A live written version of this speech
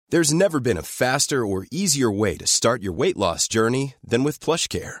There's never been a faster or easier way to start your weight loss journey than with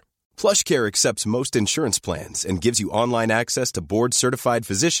PlushCare. PlushCare accepts most insurance plans and gives you online access to board-certified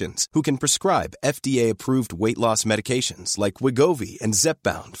physicians who can prescribe FDA-approved weight loss medications like Wegovy and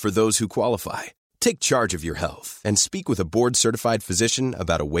Zepbound for those who qualify. Take charge of your health and speak with a board-certified physician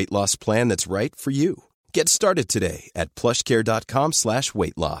about a weight loss plan that's right for you. Get started today at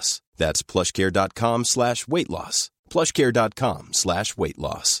plushcare.com/weight loss. That's plushcare.com/weight loss. plushcare.com/weight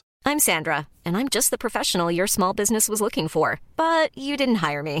loss. I'm Sandra, and I'm just the professional your small business was looking for. But you didn't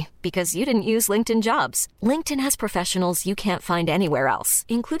hire me because you didn't use LinkedIn Jobs. LinkedIn has professionals you can't find anywhere else,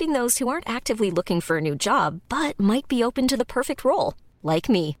 including those who aren't actively looking for a new job, but might be open to the perfect role, like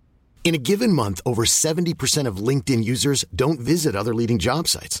me. In a given month, over 70% of LinkedIn users don't visit other leading job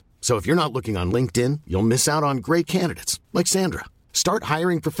sites. So if you're not looking on LinkedIn, you'll miss out on great candidates like Sandra. Start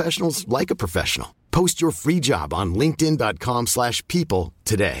hiring professionals like a professional. Post your free job on linkedin.com/people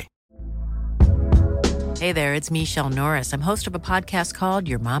today. Hey there, it's Michelle Norris. I'm host of a podcast called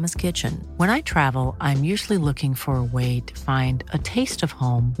Your Mama's Kitchen. When I travel, I'm usually looking for a way to find a taste of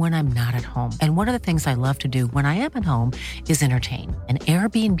home when I'm not at home. And one of the things I love to do when I am at home is entertain. And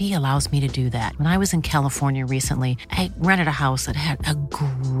Airbnb allows me to do that. When I was in California recently, I rented a house that had a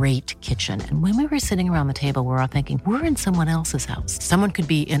great kitchen. And when we were sitting around the table, we're all thinking, we're in someone else's house. Someone could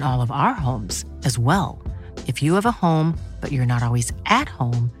be in all of our homes as well. If you have a home, but you're not always at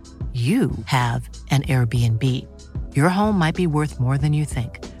home, you have an Airbnb. Your home might be worth more than you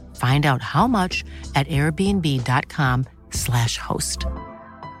think. Find out how much at airbnb.com/host.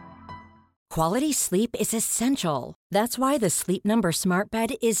 Quality sleep is essential. That's why the Sleep Number Smart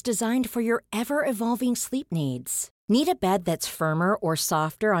Bed is designed for your ever-evolving sleep needs. Need a bed that's firmer or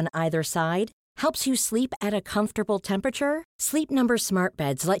softer on either side? Helps you sleep at a comfortable temperature? Sleep Number Smart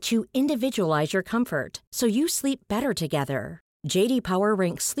Beds let you individualize your comfort, so you sleep better together. J.D. Power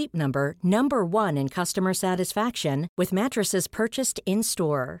ranks Sleep Number number 1 in customer satisfaction with mattresses purchased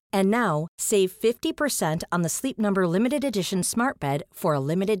in-store. And now, save 50% on the Sleep Number Limited Edition Smart Bed for a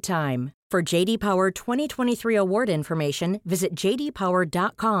limited time. For J.D. Power 2023 award information, visit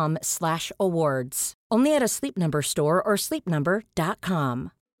jdpower.com/awards. Only at a Sleep Number store or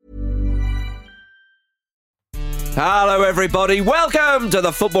sleepnumber.com. Hello everybody, welcome to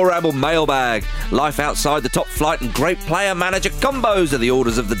the Football Ramble Mailbag. Life outside the top flight and great player-manager combos are the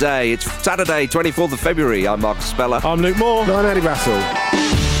orders of the day. It's Saturday, 24th of February. I'm Marcus Speller. I'm Luke Moore. I'm Andy Russell.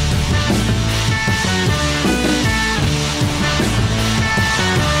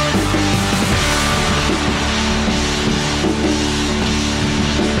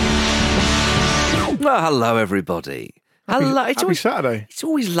 Well, hello everybody. Hello. Happy Saturday. It's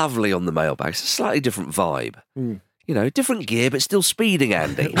always lovely on the Mailbag. It's a slightly different vibe. You know, different gear, but still speeding,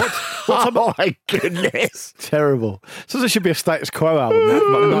 Andy. Oh my goodness. Terrible. So there should be a Status Quo album, like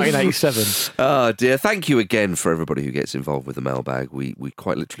 1987. Oh dear. Thank you again for everybody who gets involved with the Mailbag. We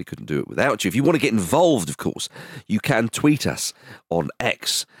quite literally couldn't do it without you. If you want to get involved, of course, you can tweet us on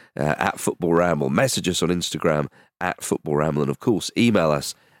X at Football Ramble, message us on Instagram at Football Ramble, and of course, email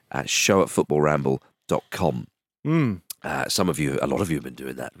us at show@footballramble.com. A lot of you have been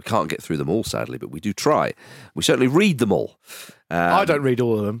doing that. We can't get through them all, sadly, but we do try. We certainly read them all. I don't read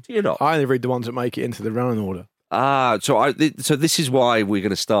all of them. Do you not? I only read the ones that make it into the running order. So this is why we're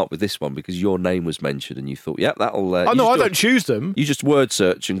going to start with this one, because your name was mentioned and you thought, yeah, that'll... I don't choose them. You just word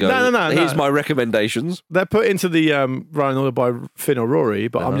search and go, here's my recommendations. They're put into the running order by Finn or Rory,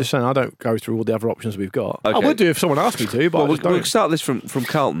 but I'm just saying I don't go through all the other options we've got. Okay. I would do if someone asked me to, but we'll start this from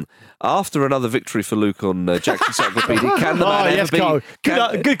Carlton. After another victory for Luke on Jackson's Encyclopedia, can the man ever be...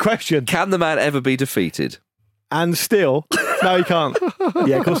 Good question. Can the man ever be defeated? And still, no, he can't.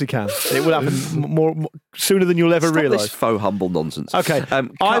 Yeah, of course he can. It will happen more sooner than you'll ever realise. This faux humble nonsense. Okay,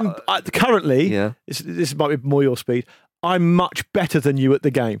 I'm currently. Yeah. This might be more your speed. I'm much better than you at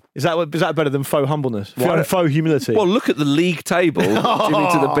the game. Is that better than faux humbleness? Faux humility? Well, look at the league table. Jimmy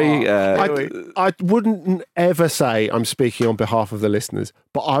to the B. I wouldn't ever say I'm speaking on behalf of the listeners,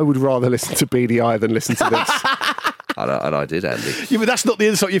 but I would rather listen to BDI than listen to this. And I did, Andy. Yeah, but that's not the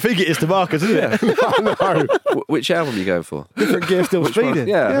insult you think it is to Marcus, is it? No. Which album are you going for? Different Gear, Still Speeding.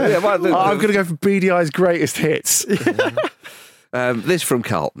 Yeah. I'm going to go for BDI's greatest hits. This from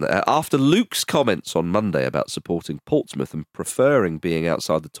Carlton. After Luke's comments on Monday about supporting Portsmouth and preferring being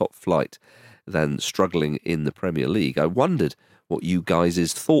outside the top flight than struggling in the Premier League, I wondered what you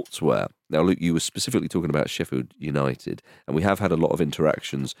guys' thoughts were. Now, Luke, you were specifically talking about Sheffield United, and we have had a lot of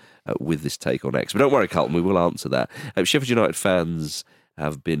interactions with this take on X. But don't worry, Carlton, we will answer that. Sheffield United fans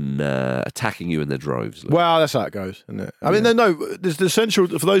have been attacking you in their droves. Luke. Well, that's how it goes, isn't it? I mean, no, there's the essential,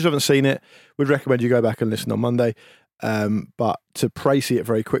 for those who haven't seen it, we'd recommend you go back and listen on Monday. But to précis it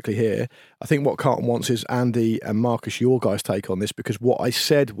very quickly here, I think what Carlton wants is Andy and Marcus, your guys' take on this, because what I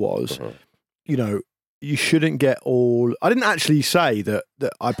said was, you shouldn't get all... I didn't actually say that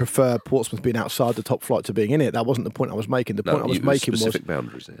I prefer Portsmouth being outside the top flight to being in it. That wasn't the point I was making. The point I was making was... specific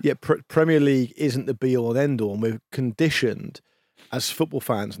boundaries. Premier League isn't the be-all and end-all, and we're conditioned as football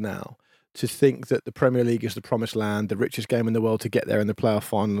fans now to think that the Premier League is the promised land, the richest game in the world to get there in the playoff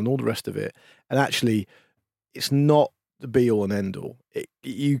final and all the rest of it. And actually, it's not the be-all and end-all.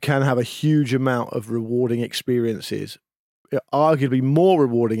 You can have a huge amount of rewarding experiences, arguably more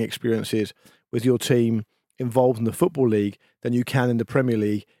rewarding experiences with your team involved in the Football League than you can in the Premier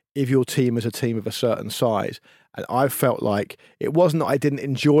League if your team is a team of a certain size. And I felt like it wasn't that I didn't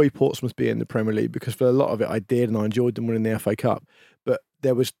enjoy Portsmouth being in the Premier League, because for a lot of it I did, and I enjoyed them winning the FA Cup. But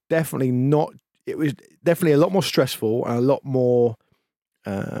there was definitely not... It was definitely a lot more stressful and a lot more...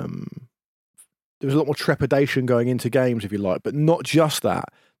 there was a lot more trepidation going into games, if you like. But not just that.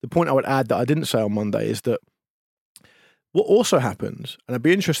 The point I would add that I didn't say on Monday is that what also happens, and I'd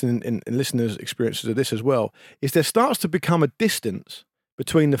be interested in listeners' experiences of this as well, is there starts to become a distance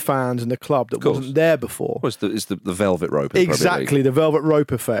between the fans and the club that wasn't there before. Well, it's the velvet rope. Exactly, the velvet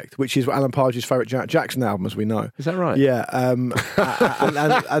rope effect, which is Alan Partridge's favourite Janet Jackson album, as we know. Is that right? Yeah. And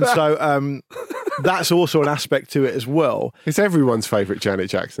so that's also an aspect to it as well. It's everyone's favourite Janet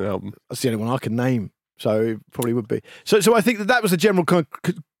Jackson album. That's the only one I can name, so it probably would be. So I think that was the general kind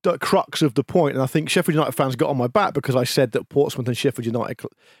of crux of the point, and I think Sheffield United fans got on my back because I said that Portsmouth and Sheffield United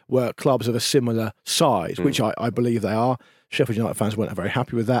were clubs of a similar size, which I believe they are. Sheffield United fans weren't very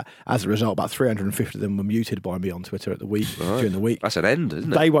happy with that. As a result, about 350 of them were muted by me on Twitter during the week. That's an end,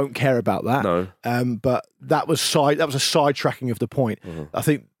 isn't it? They won't care about that. No. But that was a sidetracking of the point. I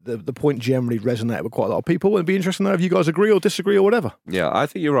think the point generally resonated with quite a lot of people. It'd be interesting to know if you guys agree or disagree or whatever. Yeah, I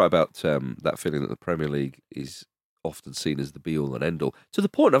think you're right about that feeling that the Premier League is often seen as the be-all and end-all, to the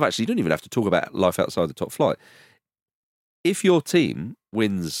point of actually you don't even have to talk about life outside the top flight. If your team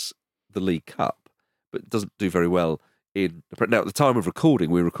wins the League Cup but doesn't do very well now at the time of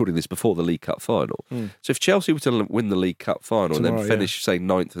recording, we're recording this before the League Cup final. So if Chelsea were to win the League Cup final and then finish, say,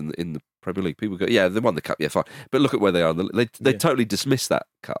 9th in the Premier League, people go, yeah, they won the cup, yeah, fine. But look at where they are. They totally dismiss that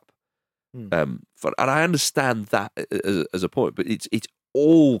cup. And I understand that as a point, but it's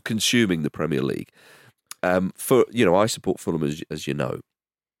all consuming the Premier League. I support Fulham, as you know.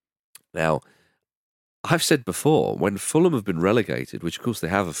 Now, I've said before, when Fulham have been relegated, which of course they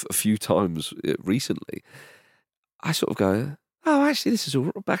have a few times recently, I sort of go, oh, actually, this is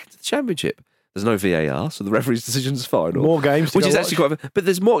all back into the Championship. There's no VAR, so the referee's decision's final. More games, which is actually quite. But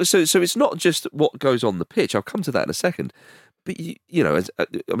there's more. So it's not just what goes on the pitch. I'll come to that in a second. But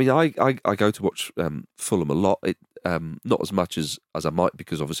I go to watch Fulham a lot. Not as much as I might,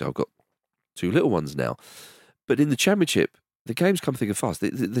 because obviously I've got 2 little ones now. But in the Championship, the games come thick and fast.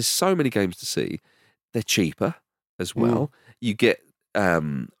 There's so many games to see. They're cheaper as well. You get.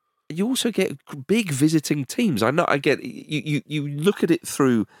 You also get big visiting teams. I know. I get. You look at it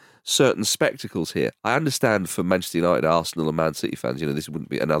through certain spectacles here. I understand for Manchester United, Arsenal, and Man City fans, this wouldn't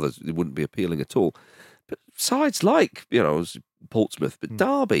be it wouldn't be appealing at all. But sides like Portsmouth, but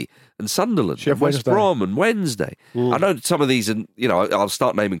Derby and Sunderland, and West Brom and Wednesday. I know some of these, and I'll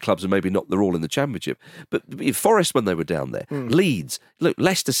start naming clubs, and maybe not they're all in the Championship. But Forest when they were down there, Leeds, look,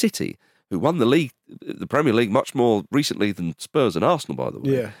 Leicester City, who won the Premier League much more recently than Spurs and Arsenal, by the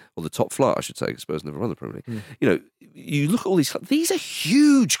way. Or the top flight, I should say, because Spurs never won the Premier League. You look at all these clubs, these are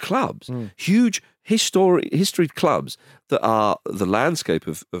huge clubs, huge history clubs that are the landscape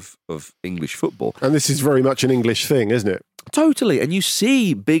of English football. And this is very much an English thing, isn't it? Totally. And you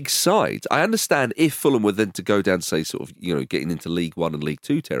see big sides. I understand if Fulham were then to go down, say, sort of, getting into League One and League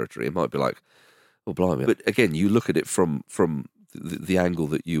Two territory, it might be like, oh, blimey. But again, you look at it from the angle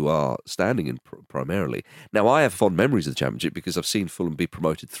that you are standing in primarily. Now, I have fond memories of the Championship because I've seen Fulham be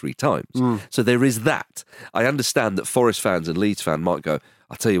promoted 3 times. So there is that. I understand that Forest fans and Leeds fans might go,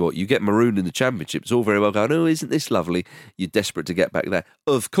 I'll tell you what, you get marooned in the Championship, it's all very well going, oh, isn't this lovely? You're desperate to get back there.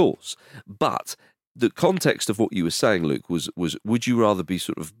 Of course. But the context of what you were saying, Luke, was would you rather be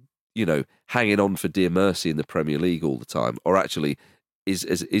sort of, hanging on for dear mercy in the Premier League all the time, or actually is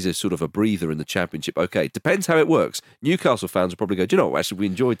a sort of a breather in the Championship? Okay, depends how it works. Newcastle fans will probably go, do you know what, actually we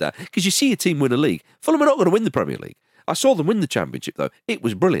enjoyed that. Because you see a team win a league. Fulham are not going to win the Premier League. I saw them win the Championship, though. It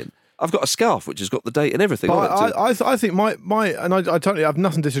was brilliant. I've got a scarf which has got the date and everything on it. I think my and I totally have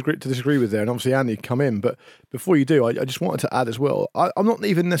nothing to disagree with there, and obviously Andy come in, but before you do, I just wanted to add as well, I'm not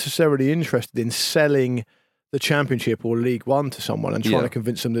even necessarily interested in selling the Championship or League One to someone and trying to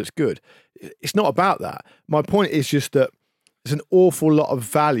convince them that it's good. It's not about that. My point is just that there's an awful lot of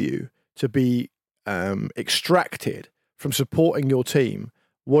value to be extracted from supporting your team,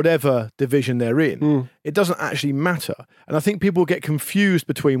 whatever division they're in. It doesn't actually matter. And I think people get confused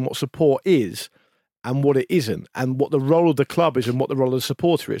between what support is and what it isn't, and what the role of the club is and what the role of the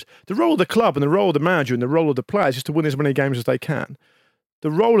supporter is. The role of the club and the role of the manager and the role of the players is to win as many games as they can. The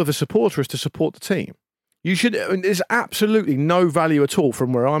role of the supporter is to support the team. There's absolutely no value at all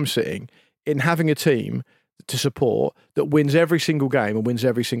from where I'm sitting in having a team to support that wins every single game and wins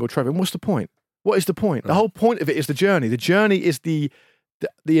every single trophy. And what's the point? What is the point? The whole point of it is the journey. The journey is the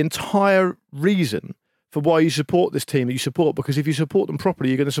entire reason for why you support this team that you support, because if you support them properly,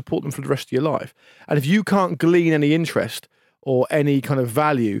 you're going to support them for the rest of your life. And if you can't glean any interest or any kind of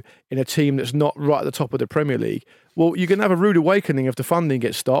value in a team that's not right at the top of the Premier League, well, you're going to have a rude awakening if the funding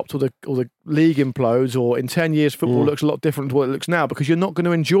gets stopped or the league implodes, or in 10 years football looks a lot different to what it looks now, because you're not going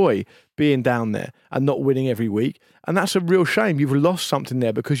to enjoy being down there and not winning every week. And that's a real shame. You've lost something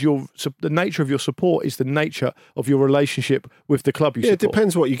there, because the nature of your support is the nature of your relationship with the club you support. It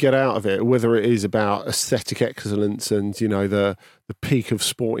depends what you get out of it, whether it is about aesthetic excellence and, the peak of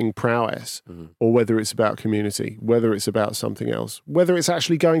sporting prowess, or whether it's about community, whether it's about something else, whether it's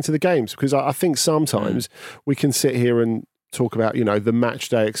actually going to the games. Because I think sometimes we can sit here and talk about, the match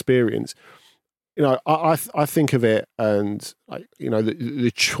day experience. I think of it and,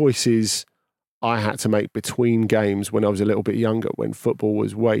 the choices I had to make between games when I was a little bit younger, when football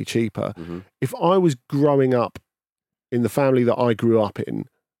was way cheaper. If I was growing up in the family that I grew up in,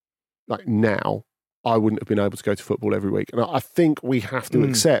 like now, I wouldn't have been able to go to football every week. And I think we have to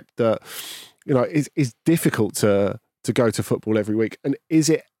accept that, it's difficult to go to football every week. And is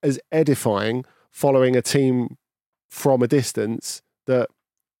it as edifying following a team from a distance that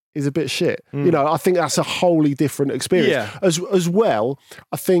is a bit shit? I think that's a wholly different experience. Yeah. As well,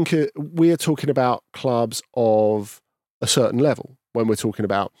 I think we're talking about clubs of a certain level when we're talking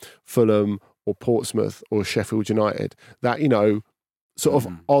about Fulham or Portsmouth or Sheffield United, that, sort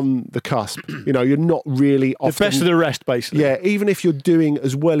of on the cusp. You're not really often... The best of the rest, basically. Yeah, even if you're doing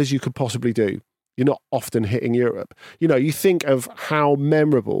as well as you could possibly do, you're not often hitting Europe. You think of how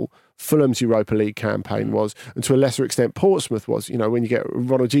memorable Fulham's Europa League campaign was, and to a lesser extent Portsmouth was, when you get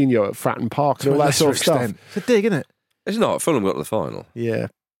Ronaldinho at Fratton Park and all that sort of stuff. It's a dig, isn't it? It's not. Fulham got to the final. Yeah.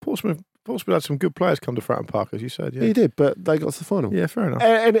 Portsmouth had some good players come to Fratton Park, as you said. Yeah, he did, but they got to the final. Yeah, fair enough.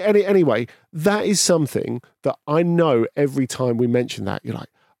 Anyway, that is something that I know every time we mention that, you're like,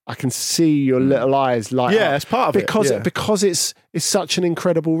 I can see your little eyes light up. Yeah, it's part of it. Because it's such an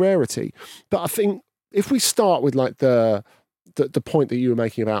incredible rarity. But I think if we start with like the point that you were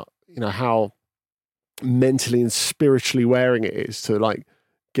making about, how mentally and spiritually wearing it is to like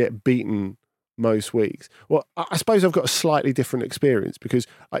get beaten most weeks. Well, I suppose I've got a slightly different experience, because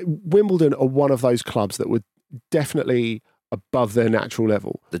Wimbledon are one of those clubs that were definitely above their natural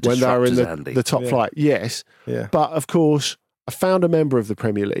level when they were in the top flight. Yes. Yeah. But of course, I found a member of the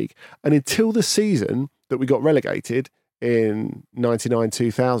Premier League, and until the season that we got relegated in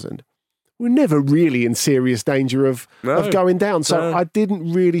 99-2000, we're never really in serious danger of going down. So I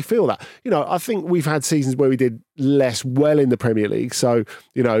didn't really feel that. I think we've had seasons where we did less well in the Premier League. So,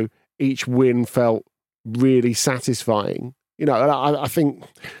 each win felt really satisfying. I think,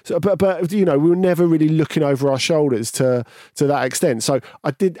 but we were never really looking over our shoulders to that extent. So I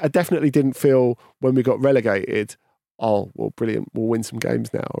definitely didn't feel when we got relegated, oh, well, brilliant, we'll win some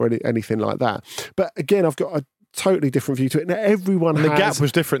games now, or anything like that. But again, I've got a totally different view to it. Now, the gap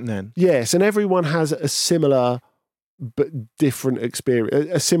was different then. Yes, and everyone has a similar but different experience,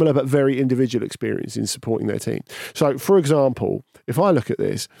 a similar but very individual experience in supporting their team. So, for example, if I look at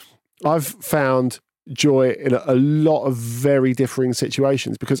this, I've found joy in a lot of very differing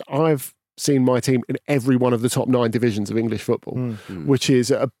situations, because I've seen my team in every one of the top 9 divisions of English football, which is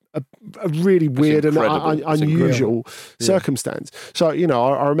a really weird and unusual circumstance. So,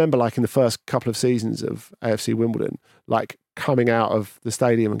 I remember like in the first couple of seasons of AFC Wimbledon, like coming out of the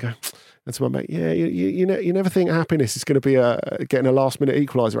stadium and going, and to my mate, you never think happiness is going to be getting a last minute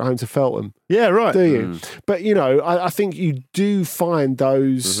equaliser at home to Feltham. Yeah, right. Do you? But, I think you do find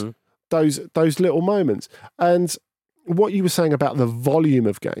those little moments. And what you were saying about the volume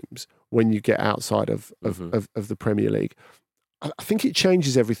of games when you get outside of the Premier League, I think it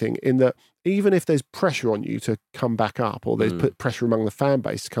changes everything, in that even if there's pressure on you to come back up, or there's put pressure among the fan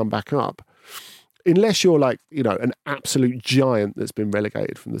base to come back up, unless you're like, an absolute giant that's been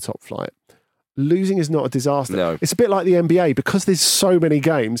relegated from the top flight, losing is not a disaster. No. It's a bit like the NBA, because there's so many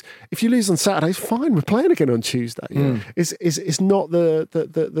games. If you lose on Saturday, fine, we're playing again on Tuesday. It's not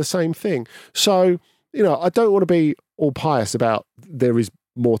the same thing. So, I don't want to be all pious about there is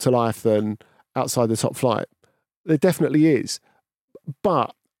more to life than outside the top flight. There definitely is.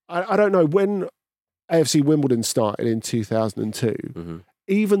 But I don't know, when AFC Wimbledon started in 2002,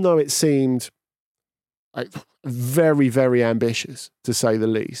 even though it seemed like very, very ambitious, to say the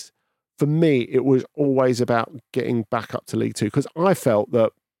least, for me, it was always about getting back up to League Two, because I felt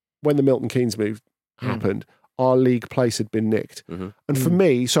that when the Milton Keynes move happened, our league place had been nicked. And for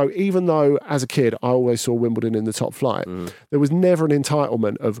me, so even though as a kid I always saw Wimbledon in the top flight, there was never an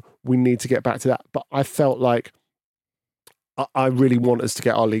entitlement of we need to get back to that. But I felt like I really want us to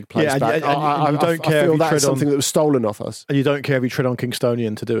get our league place back. And you don't care I feel if you that's tread something on, that was stolen off us. And you don't care if you tread on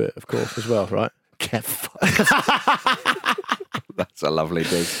Kingstonian to do it, of course, as well, right? That's a lovely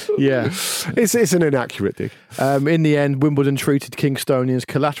dig. Yeah. It's an inaccurate dig. In the end, Wimbledon treated Kingstonians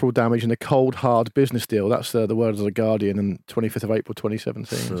collateral damage in a cold, hard business deal. That's the words of The Guardian on 25th of April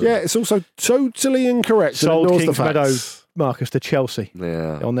 2017. Yeah, it's also totally incorrect. Sold It ignores Kings the facts. Meadow, Marcus, to Chelsea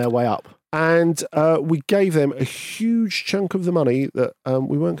on their way up. And we gave them a huge chunk of the money that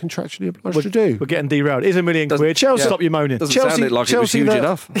we weren't contractually obliged to do. We're getting derailed. It's £1 million quid. Chelsea, Stop your moaning. Doesn't sound like it was huge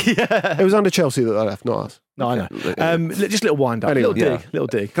enough. It was under Chelsea that they left, not us. No, I know. Just a little wind up. Anyway, Little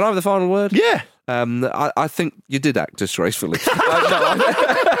dig. Can I have the final word? Yeah. I think you did act disgracefully.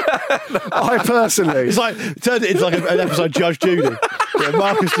 I personally... It's like, turned it into like an episode of Judge Judy. Yeah,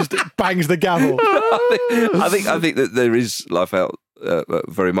 Marcus just bangs the gavel. I think that there is life out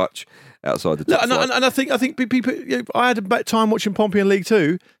very much outside the top flight. And I think people. I had a better time watching Pompey in League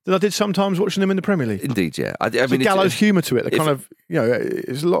Two than I did sometimes watching them in the Premier League. Indeed, yeah. I There's mean, a gallows humour to it. The kind of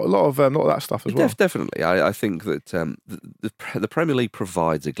there's a lot of that stuff as well. Definitely, I think that the Premier League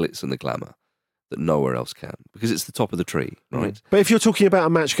provides a glitz and the glamour that nowhere else can, because it's the top of the tree, right? But if you're talking about a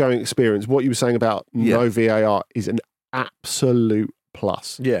match-going experience, what you were saying about no VAR is an absolute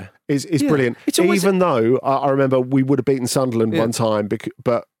plus. Yeah. Is brilliant. Even though I remember we would have beaten Sunderland one time,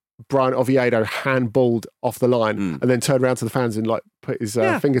 but Brian Oviedo handballed off the line and then turned around to the fans and like put his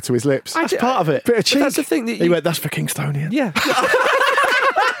finger to his lips. That's part of it. Bit of cheek. That's the thing that he went, that's for Kingstonian. Yeah.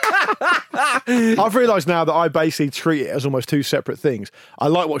 I've realised now that I basically treat it as almost two separate things. I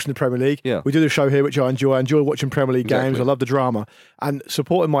like watching the Premier League. Yeah. We do the show here, which I enjoy. I enjoy watching Premier League games. I love the drama. And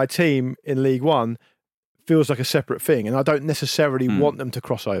supporting my team in League One feels like a separate thing. And I don't necessarily want them to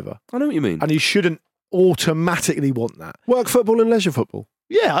cross over. I know what you mean. And you shouldn't automatically want that. Work football and leisure football.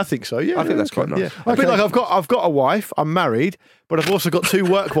 Yeah, I think so. Yeah, I think that's quite nice. Yeah. I mean, like I've got a wife. I'm married, but I've also got two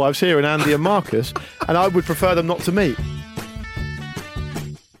work wives here, in Andy and Marcus, and I would prefer them not to meet.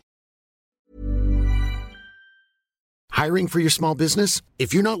 Hiring for your small business?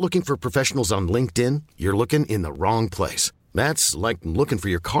 If you're not looking for professionals on LinkedIn, you're looking in the wrong place. That's like looking for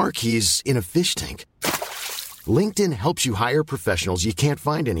your car keys in a fish tank. LinkedIn helps you hire professionals you can't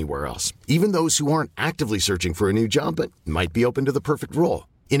find anywhere else, even those who aren't actively searching for a new job but might be open to the perfect role.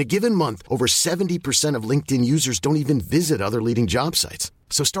 In a given month, over 70% of LinkedIn users don't even visit other leading job sites.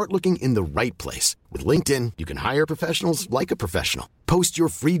 So start looking in the right place. With LinkedIn, you can hire professionals like a professional. Post your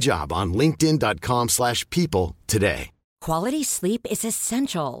free job on linkedin.com/people today. Quality sleep is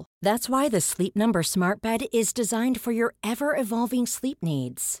essential. That's why the Sleep Number Smart Bed is designed for your ever-evolving sleep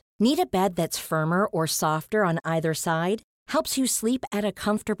needs. Need a bed that's firmer or softer on either side? Helps you sleep at a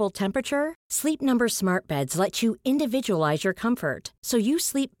comfortable temperature? Sleep Number Smart Beds let you individualize your comfort, so you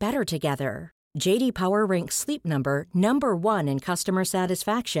sleep better together. J.D. Power ranks Sleep Number #1 in customer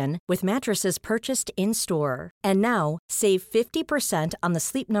satisfaction with mattresses purchased in-store. And now, save 50% on the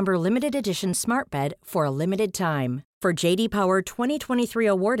Sleep Number Limited Edition Smart Bed for a limited time. For J.D. Power 2023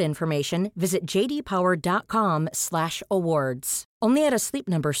 award information, visit jdpower.com/awards. Only at a Sleep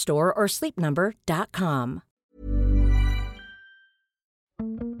Number store or sleepnumber.com.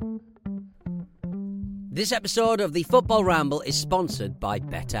 This episode of the Football Ramble is sponsored by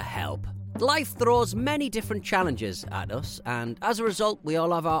BetterHelp. Life throws many different challenges at us, and as a result, we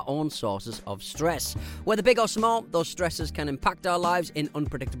all have our own sources of stress. Whether big or small, those stresses can impact our lives in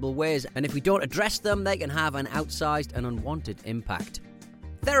unpredictable ways, and if we don't address them, they can have an outsized and unwanted impact.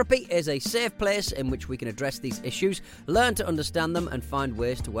 Therapy is a safe place in which we can address these issues, learn to understand them, and find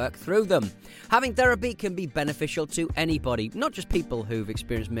ways to work through them. Having therapy can be beneficial to anybody, not just people who've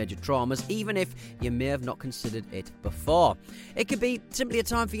experienced major traumas, even if you may have not considered it before. It could be simply a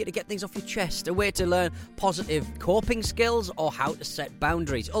time for you to get things off your chest, a way to learn positive coping skills or how to set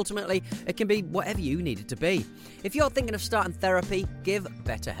boundaries. Ultimately, it can be whatever you need it to be. If you're thinking of starting therapy, give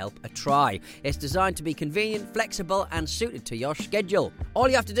BetterHelp a try. It's designed to be convenient, flexible, and suited to your schedule.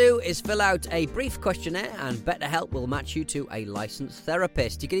 All you have to do is fill out a brief questionnaire and BetterHelp will match you to a licensed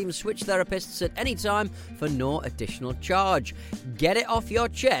therapist. You can even switch therapists at any time for no additional charge. Get it off your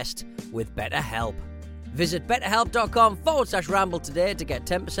chest with BetterHelp. Visit betterhelp.com/ramble today to get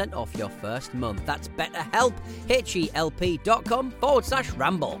 10% off your first month. That's BetterHelp,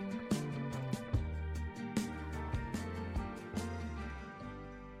 HELP.com/ramble.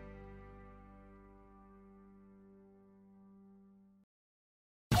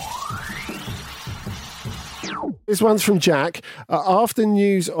 This one's from Jack. After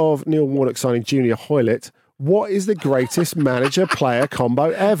news of Neil Warnock signing Junior Hoylett, what is the greatest manager-player combo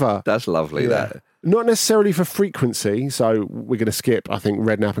ever? That's lovely, that. Not necessarily for frequency, so we're going to skip, I think,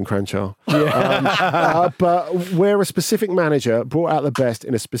 Redknapp and Cranshaw. But where a specific manager brought out the best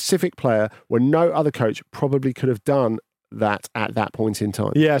in a specific player when no other coach probably could have done that at that point in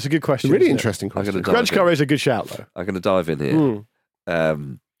time. Yeah, it's a good question. Really interesting question. Cranshaw is a good shout, though. I'm going to dive in here.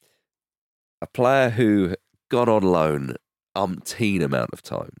 A player who got on loan umpteen amount of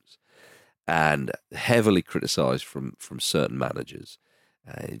times and heavily criticised from certain managers.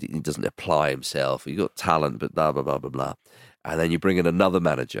 He doesn't apply himself. He's got talent, but blah, blah, blah, blah, blah. And then you bring in another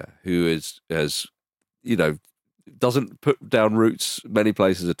manager who doesn't put down roots many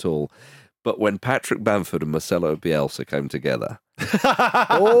places at all. But when Patrick Bamford and Marcelo Bielsa came together...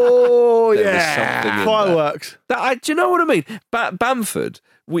 Oh, yeah. Fireworks. Do you know what I mean? Bamford,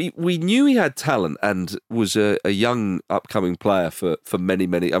 we knew he had talent and was a young upcoming player for many,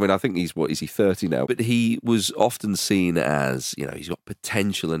 many... I mean, I think he's 30 now? But he was often seen as, he's got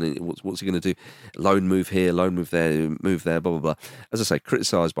potential and what's he going to do? Loan move here, loan move there, blah, blah, blah. As I say,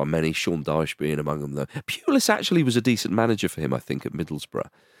 criticised by many, Sean Dyche being among them, though. Pulis actually was a decent manager for him, I think, at Middlesbrough.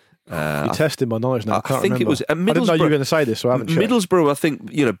 You're testing my knowledge now. I think it was. I didn't know you were going to say this, so I haven't checked. Middlesbrough, I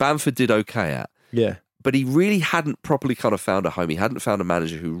think, Bamford did okay at. Yeah. But he really hadn't properly kind of found a home. He hadn't found a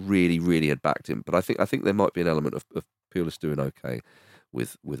manager who really, really had backed him. But I think there might be an element of Pulis doing okay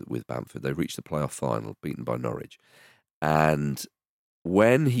with Bamford. They reached the playoff final, beaten by Norwich. And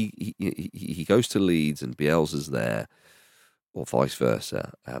when he goes to Leeds and Bielsa's there, or vice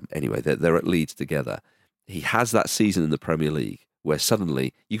versa, anyway, they're at Leeds together. He has that season in the Premier League where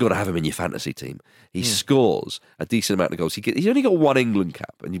suddenly you've got to have him in your fantasy team. He scores a decent amount of goals. He's only got one England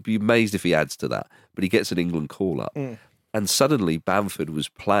cap, and you'd be amazed if he adds to that, but he gets an England call-up. And suddenly Bamford was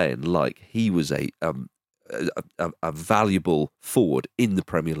playing like he was a valuable forward in the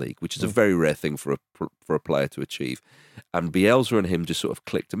Premier League, which is a very rare thing for a player to achieve. And Bielsa and him just sort of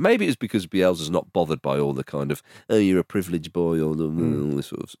clicked. And maybe it's because Bielsa's not bothered by all the kind of, oh, you're a privileged boy, or all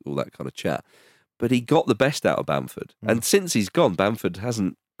that kind of chat. But he got the best out of Bamford. And since he's gone, Bamford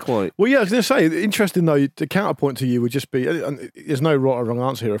hasn't quite... Well, yeah, I was going to say, interesting though, the counterpoint to you would just be, there's no right or wrong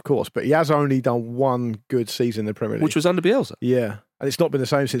answer here, of course, but he has only done one good season in the Premier League. Which was under Bielsa. Yeah. And it's not been the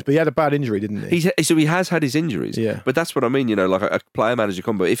same since, but he had a bad injury, didn't he? So he has had his injuries. Yeah. But that's what I mean, like a player-manager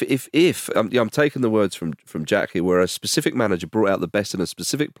combo. If I'm taking the words from Jack here, where a specific manager brought out the best in a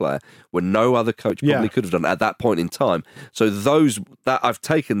specific player when no other coach probably could have done at that point in time. So I've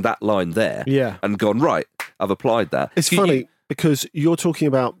taken that line there and gone, right, I've applied that. It's funny because you're talking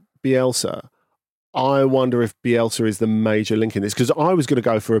about Bielsa. I wonder if Bielsa is the major link in this, because I was going to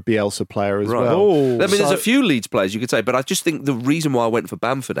go for a Bielsa player as well. Oh. I mean, there's a few Leeds players you could say, but I just think the reason why I went for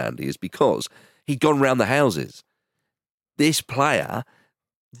Bamford, Andy, is because he'd gone round the houses. This player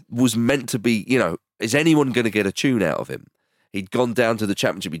was meant to be, is anyone going to get a tune out of him? He'd gone down to the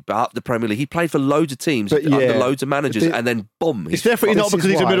Championship, he'd up the Premier League. He played for loads of teams, under loads of managers, and then boom. It's definitely not because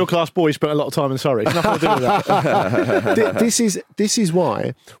he's a middle-class boy who spent a lot of time in Surrey. It's nothing to do with that. This is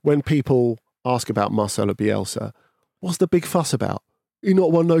why when people ask about Marcelo Bielsa, what's the big fuss about? He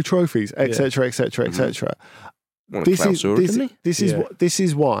not won no trophies, etc., etc., etc. This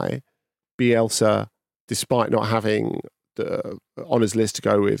is why Bielsa, despite not having the honours list to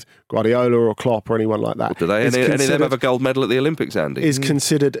go with Guardiola or Klopp or anyone like that, Do they? Any of them have a gold medal at the Olympics, Andy? Is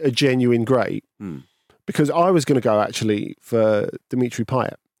considered a genuine great. Because I was going to go actually for Dimitri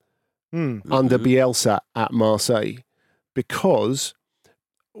Payet under Bielsa at Marseille, because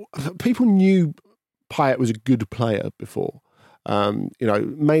people knew Payet was a good player before.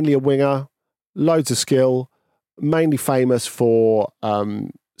 Mainly a winger, loads of skill, mainly famous for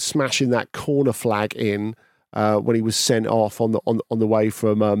smashing that corner flag in when he was sent off on the way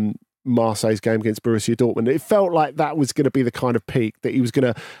from Marseille's game against Borussia Dortmund. It felt like that was going to be the kind of peak that he was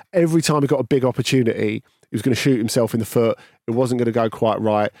going to, every time he got a big opportunity, he was going to shoot himself in the foot. It wasn't going to go quite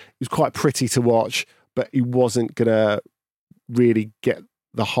right. He was quite pretty to watch, but he wasn't going to really get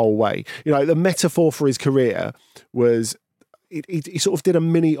the whole way. The metaphor for his career was he sort of did a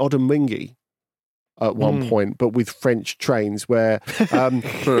mini Odemwingie at one point, but with French trains, where he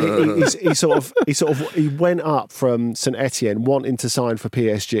went up from St Etienne wanting to sign for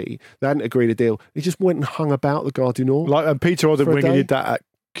PSG. They hadn't agreed a deal. He just went and hung about the Gare du Nord. And Peter Odemwingie did that at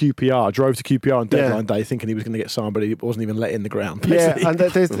QPR, drove to QPR on deadline day thinking he was going to get signed, but he wasn't even let in the ground. Basically. Yeah, and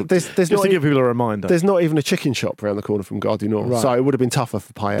there's just not to give people a reminder. There's not even a chicken shop around the corner from Gare du Nord, so it would have been tougher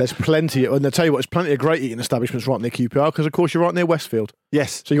for Payet. There's plenty, and I'll tell you what, there's plenty of great eating establishments right near QPR, because of course you're right near Westfield.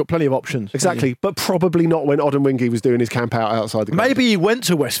 Yes. So you've got plenty of options. Exactly, but probably not when Odemwingie was doing his camp out outside the ground. Maybe he went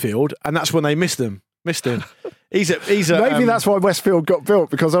to Westfield, and that's when they missed them. Missed him. He's a. Maybe that's why Westfield got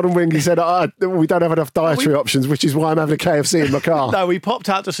built, because on a wing he said, we don't have enough dietary options, which is why I'm having a KFC in my car. No, we popped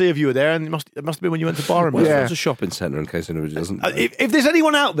out to see if you were there, and it must have been when you went to Barham. Westfield's a shopping centre, in case anybody doesn't know. If there's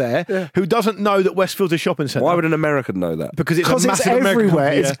anyone out there who doesn't know that Westfield's a shopping centre, why would an American know that? Because it's everywhere.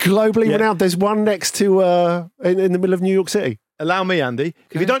 American, it's globally renowned. There's one next to in the middle of New York City. Allow me, Andy. Okay.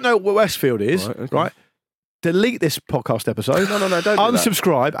 If you don't know what Westfield is, right? Delete this podcast episode. No, don't do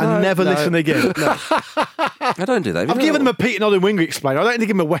unsubscribe and never listen again. No. I don't do that. I've given them a Pete and Olin Wingley explainer. I don't need to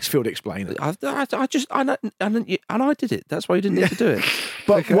give them a Westfield explainer. I did it. That's why you didn't need to do it.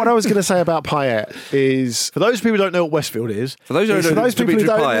 But what I was going to say about Payet is, for those people who don't know what Westfield is, Dimitri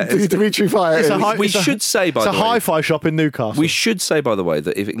Payet, we should say, by the way, it's a hi-fi shop in Newcastle. We should say, by the way,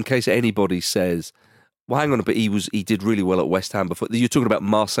 that in case anybody says, well, hang on a bit, he did really well at West Ham before. You're talking about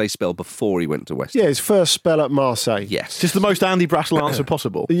Marseille spell before he went to West Ham. Yeah, his first spell at Marseille. Yes. Just the most Andy Brassel answer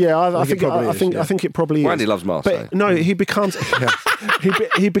possible. Yeah, I think it probably is. Andy loves Marseille. But no, he becomes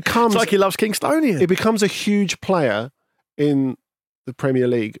he becomes it's like he loves Kingstonian. He becomes a huge player in the Premier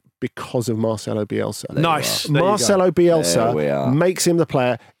League because of Marcelo Bielsa. Nice. Marcelo Bielsa makes him the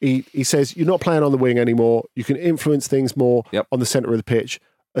player. He says, you're not playing on the wing anymore. You can influence things more on the centre of the pitch.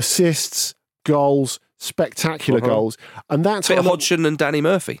 Assists, goals, spectacular goals. And that's a bit of Hodgson and Danny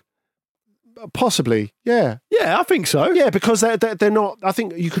Murphy. Possibly, yeah. Yeah, I think so. Yeah, because they're not, I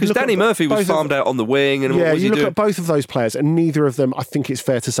think you could look Danny Murphy was farmed out on the wing. And what was he doing? You look at both of those players, and neither of them, I think it's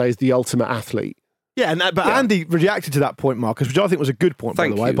fair to say, is the ultimate athlete. Yeah, Andy reacted to that point, Marcus, which I think was a good point, by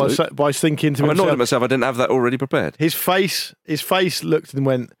the way, by thinking to himself. I annoyed myself, I didn't have that already prepared. His face looked and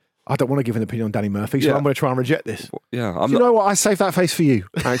went, I don't want to give an opinion on Danny Murphy, so I'm going to try and reject this. Yeah, you know what? I saved that face for you,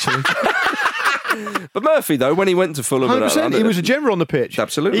 actually. But Murphy, though, when he went to Fulham, 100%, he was a general on the pitch.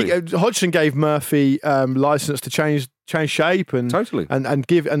 Absolutely, Hodgson gave Murphy license to change shape and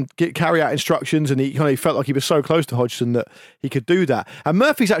carry out instructions, and he felt like he was so close to Hodgson that he could do that. And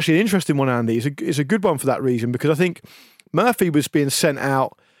Murphy's actually an interesting one, Andy. It's a good one for that reason, because I think Murphy was being sent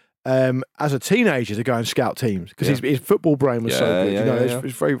out as a teenager to go and scout teams because his football brain was so good.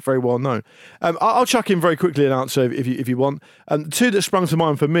 It's very, very well known. I'll chuck in very quickly an answer if you want. The two that sprung to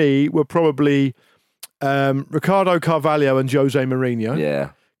mind for me were probably Ricardo Carvalho and Jose Mourinho. Yeah.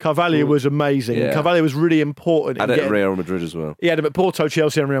 Carvalho was amazing. Yeah. Carvalho was really important. And at Real Madrid as well. He had him at Porto,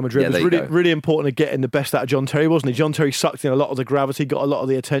 Chelsea and Real Madrid. It was really important at getting the best out of John Terry, wasn't he? John Terry sucked in a lot of the gravity, got a lot of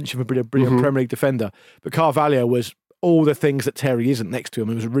the attention for being a brilliant Premier League defender. But Carvalho was all the things that Terry isn't next to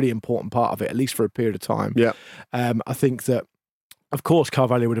him. It was a really important part of it, at least for a period of time. Yeah. I think that, of course,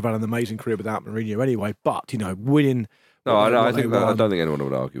 Carvalho would have had an amazing career without Mourinho anyway, but, winning... No, I don't think anyone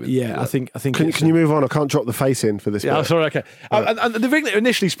would argue with that. Yeah, I think. Can you move on? I can't drop the face in for this. Yeah, sorry. Okay. And the thing that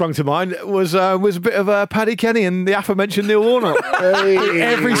initially sprung to mind was a bit of Paddy Kenny and the aforementioned Neil Warnock.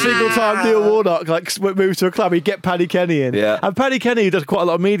 Every single time Neil Warnock moves to a club, he'd get Paddy Kenny in. Yeah. And Paddy Kenny, who does quite a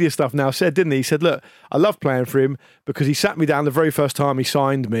lot of media stuff now, said, didn't he? He said, "Look, I love playing for him because he sat me down the very first time he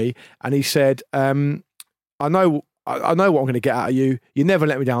signed me, and he said, I know what I'm going to get out of you. You never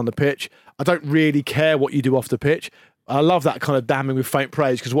let me down on the pitch. I don't really care what you do off the pitch." I love that kind of damning with faint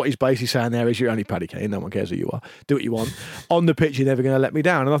praise, because what he's basically saying there is, you're only Paddy Kane, no one cares who you are. Do what you want. On the pitch, you're never going to let me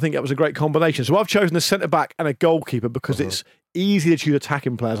down. And I think that was a great combination. So I've chosen a centre-back and a goalkeeper because it's easy to choose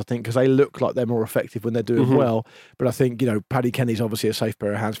attacking players, I think, because they look like they're more effective when they're doing well. But I think, Paddy Kenny's obviously a safe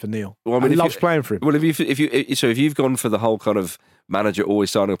pair of hands for Neil. Well, I mean, he loves playing for him. Well, if you've gone for the whole kind of manager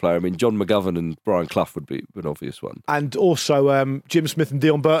always signing a player, I mean, John McGovern and Brian Clough would be an obvious one. And also Jim Smith and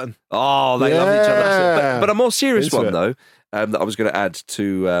Dion Burton. Oh, they love each other. But a more serious one, though, that I was going to add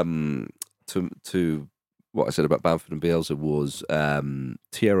to what I said about Bamford and Bielsa was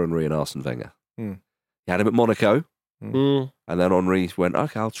Thierry Henry and Arsene Wenger. He had him at Monaco, and then Henry went,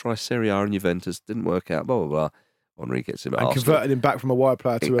 okay, I'll try Serie A and Juventus. Didn't work out, blah, blah, blah. Henry gets him at Arsenal. Converted him back from a wide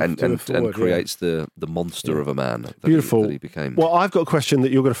player to a forward. And creates the monster of a man that Beautiful. That he became. Well, I've got a question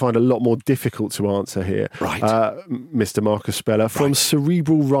that you're going to find a lot more difficult to answer here. Right. Mr. Marcus Speller from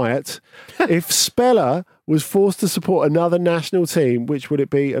Cerebral Riot. If Speller was forced to support another national team, which would it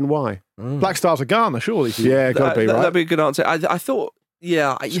be and why? Black Stars of Ghana, surely. Yeah, got to be, right? That'd be a good answer. I thought,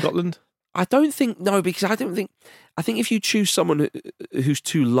 Scotland? I don't think, no, because I think if you choose someone who's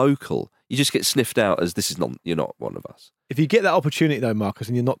too local, you just get sniffed out as you're not one of us. If you get that opportunity though, Marcus,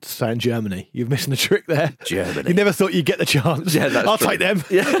 and you're not saying Germany, you're missing the trick there. Germany. You never thought you'd get the chance. Yeah, that's I'll true. take them.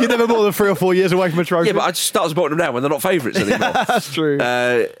 Yeah. You're never more than 3 or 4 years away from a trophy. Yeah, but I just start supporting them now when they're not favourites anymore. That's true.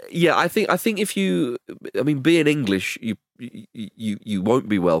 I think being English, you won't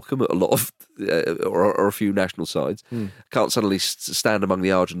be welcome at a lot of or a few national sides. Can't suddenly stand among the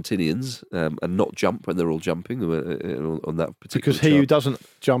Argentinians and not jump when they're all jumping on that particular. Because he who doesn't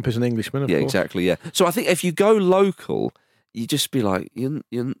jump is an Englishman. Of course. Exactly. Yeah. So I think if you go local, you just be like, you're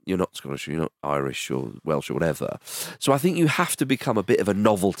not Scottish, you're not Irish or Welsh or whatever. So I think you have to become a bit of a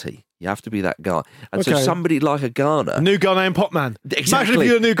novelty. You have to be that guy. And so somebody like a Ghana... New Ghanaian pop man. Exactly. Imagine if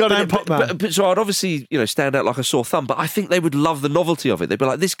you're a new Ghanaian pop man. But so I'd obviously, stand out like a sore thumb, but I think they would love the novelty of it. They'd be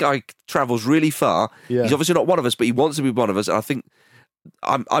like, this guy travels really far. Yeah. He's obviously not one of us, but he wants to be one of us. And I think,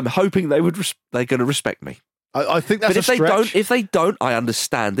 I'm hoping they're going to respect me. I think that's a stretch. If they don't, I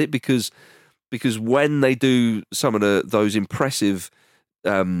understand it because when they do some of those impressive,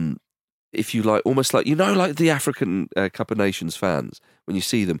 if you like, almost like, like the African Cup of Nations fans, when you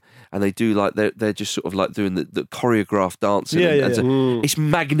see them and they do like, they're just sort of like doing the choreographed dancing. It's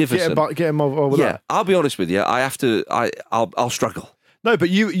magnificent. Get him over that. I'll be honest with you. I'll struggle. No,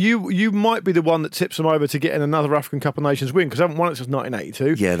 but you might be the one that tips them over to getting another African Cup of Nations win because they haven't won it since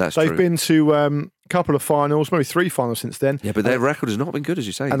 1982. Yeah, that's true. They've been to a couple of finals, maybe 3 finals since then. Yeah, but their record has not been good, as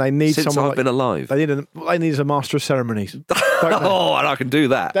you say. And they need since someone I've been alive. They need a master of ceremonies. Oh, and I can do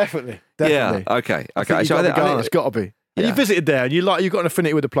that. Definitely. Yeah. Okay. It's got to be. And you visited there, and you've got an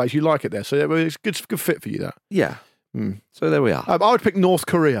affinity with the place. You like it there, so it's a good fit for you. That. Yeah. So there we are. I would pick North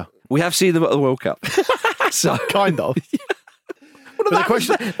Korea. We have seen them at the World Cup. So kind of. Well,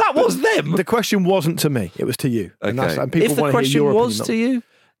 that was them. The question wasn't to me; it was to you. Okay. And people if the question was to you,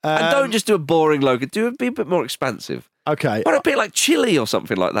 and don't just do a boring logo, be a bit more expansive. Okay, or a bit like Chile or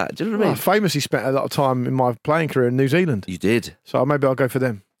something like that. Do you know what I mean? I famously spent a lot of time in my playing career in New Zealand. You did, so maybe I'll go for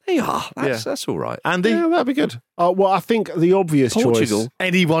them. There you are. That's all right. Andy, yeah, that'd be good. Well, I think the obvious Portugal. choice.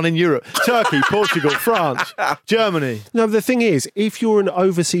 Anyone in Europe, Turkey, Portugal, France, Germany. No, the thing is, if you're an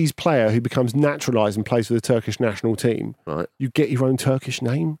overseas player who becomes naturalised and plays for the Turkish national team, right, you get your own Turkish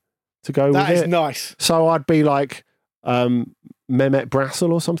name to go with it. That is nice. So I'd be like Mehmet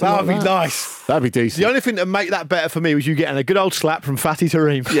Brassel or something That'd like that. That'd be nice. That'd be decent. The only thing that would make that better for me was you getting a good old slap from Fatty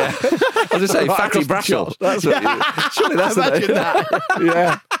Tareem. Yeah. I was going to say, Fatty Brassel. Surely that's Imagine that.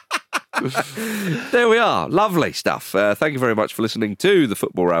 Yeah. There we are. Lovely stuff. Thank you very much for listening to the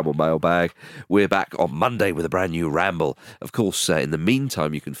Football Ramble Mailbag. We're back on Monday with a brand new ramble. Of course, in the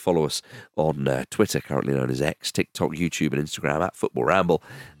meantime, you can follow us on Twitter, currently known as X, TikTok, YouTube and Instagram at Football Ramble.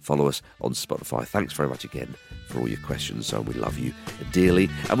 Follow us on Spotify. Thanks very much again for all your questions. We love you dearly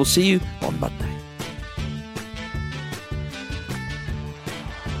and we'll see you on Monday.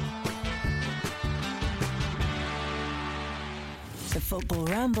 The Football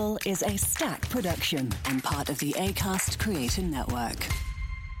Ramble is a Stack production and part of the Acast Creator Network.